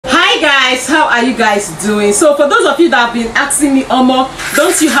are you guys doing? So for those of you that have been asking me, Omo,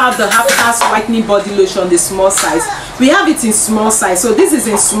 don't you have the half-cast whitening body lotion, the small size? We have it in small size. So this is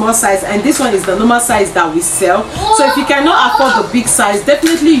in small size, and this one is the normal size that we sell. So if you cannot afford the big size,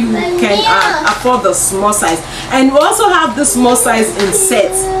 definitely you can afford the small size. And we also have the small size in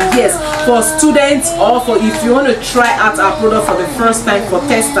sets, yes, for students, or for if you want to try out our product for the first time, for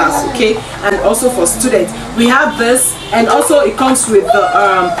testers, okay, and also for students. We have this, and also it comes with the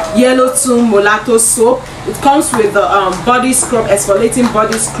yellow tune mulatto soap. It comes with the body scrub, exfoliating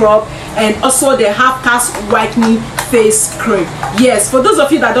body scrub, and also the half-cast whitening face cream. Yes, for those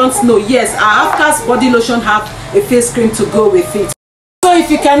of you that don't know, yes, our half-cast body lotion have a face cream to go with it. So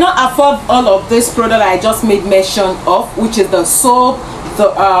if you cannot afford all of this product I just made mention of, which is the soap, the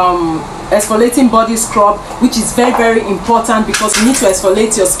exfoliating body scrub, which is very important because you need to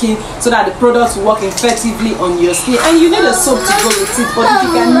exfoliate your skin so that the products will work effectively on your skin, and you need a soap to go with it. But if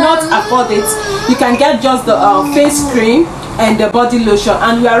you cannot afford it, you can get just the face cream and the body lotion,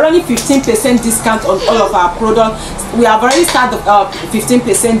 and we are running 15% discount on all of our products. We have already started the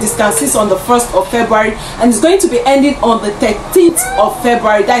 15% discount since on the 1st of February, and it's going to be ending on the 13th of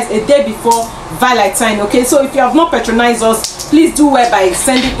February. That is a day before Valentine. Okay, so if you have not patronized us, please do well by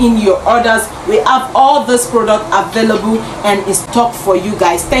sending in your orders. We have all this product available and in stock for you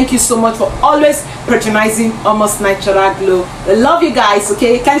guys. Thank you so much for always patronizing Almost Natural Glow. I love you guys.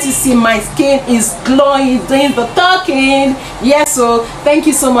 Okay, can't you see my skin is glowing, doing the talking? Yes, so thank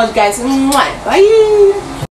you so much guys. Bye.